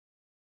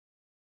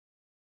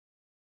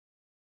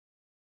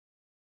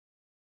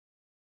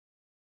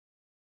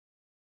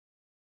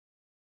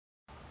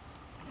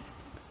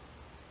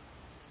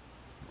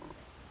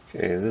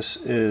Okay, this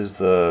is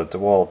the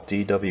Dewalt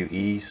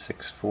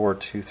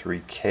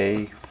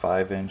DWE6423K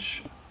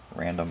 5-inch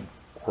random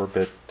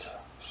orbit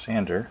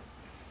sander.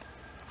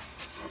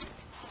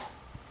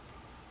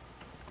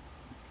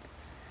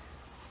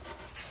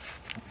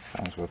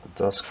 Comes with a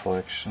dust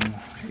collection,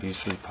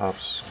 easily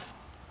pops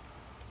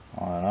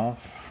on and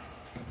off.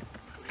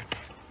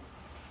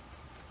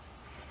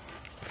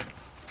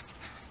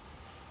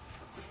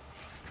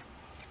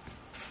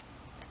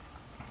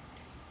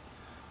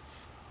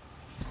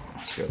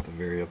 It's got the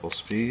variable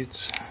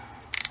speeds,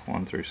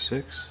 1 through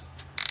 6.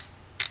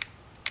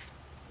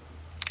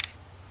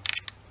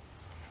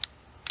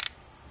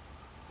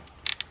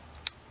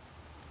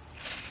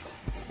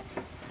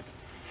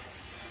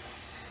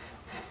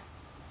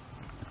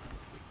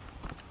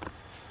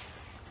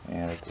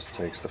 And it just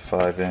takes the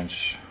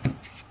 5-inch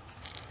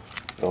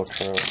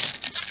Velcro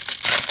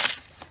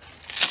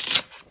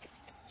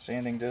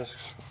sanding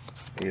discs,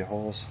 8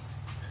 holes.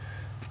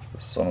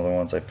 This is some of the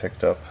ones I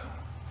picked up.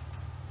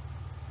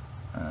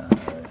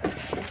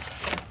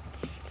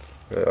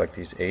 Really like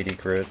these 80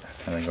 grit,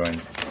 and then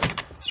going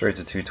straight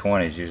to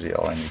 220 is usually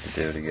all I need to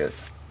do to get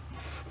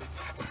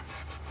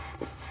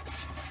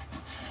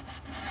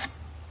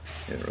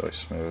it really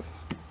smooth.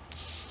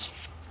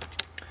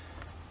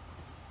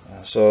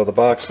 So the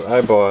box that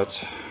I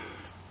bought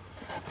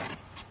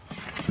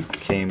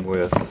came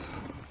with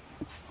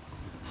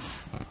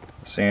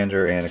a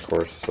sander and of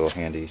course this little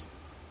handy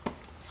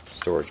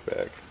storage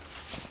bag.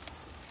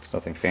 It's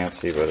nothing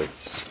fancy, but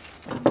it's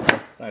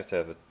nice to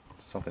have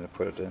something to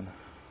put it in.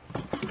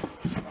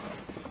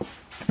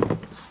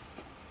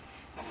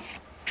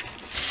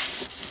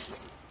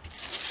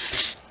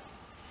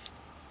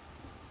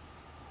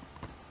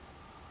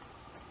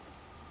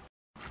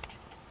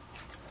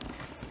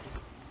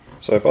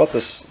 So I bought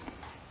this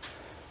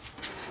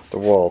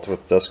Dewalt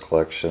with dust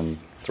collection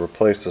to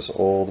replace this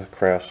old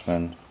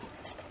Craftsman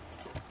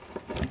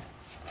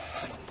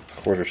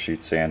quarter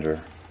sheet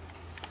sander.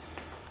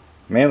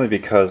 Mainly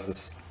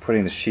because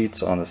putting the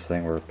sheets on this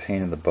thing were a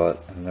pain in the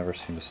butt and never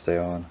seem to stay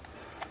on.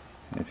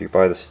 And if you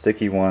buy the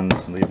sticky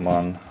ones and leave them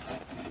on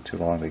too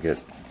long, they get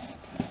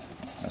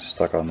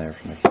stuck on there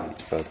from the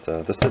heat. But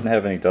this didn't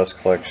have any dust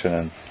collection,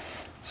 and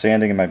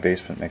sanding in my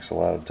basement makes a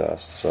lot of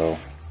dust, so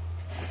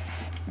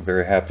I'm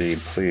very happy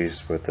and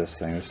pleased with this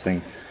thing. This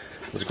thing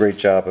does a great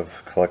job of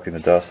collecting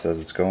the dust as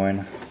it's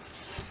going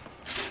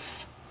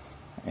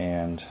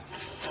and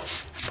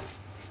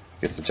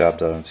gets the job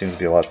done. It seems to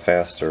be a lot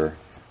faster,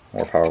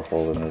 more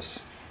powerful than this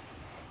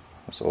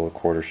old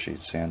quarter sheet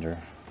sander.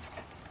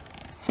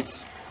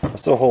 I'll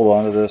still hold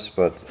on to this,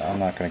 but I'm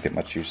not going to get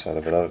much use out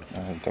of it. I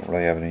don't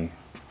really have any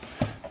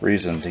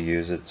reason to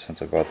use it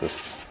since I bought this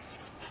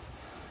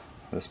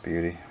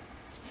beauty.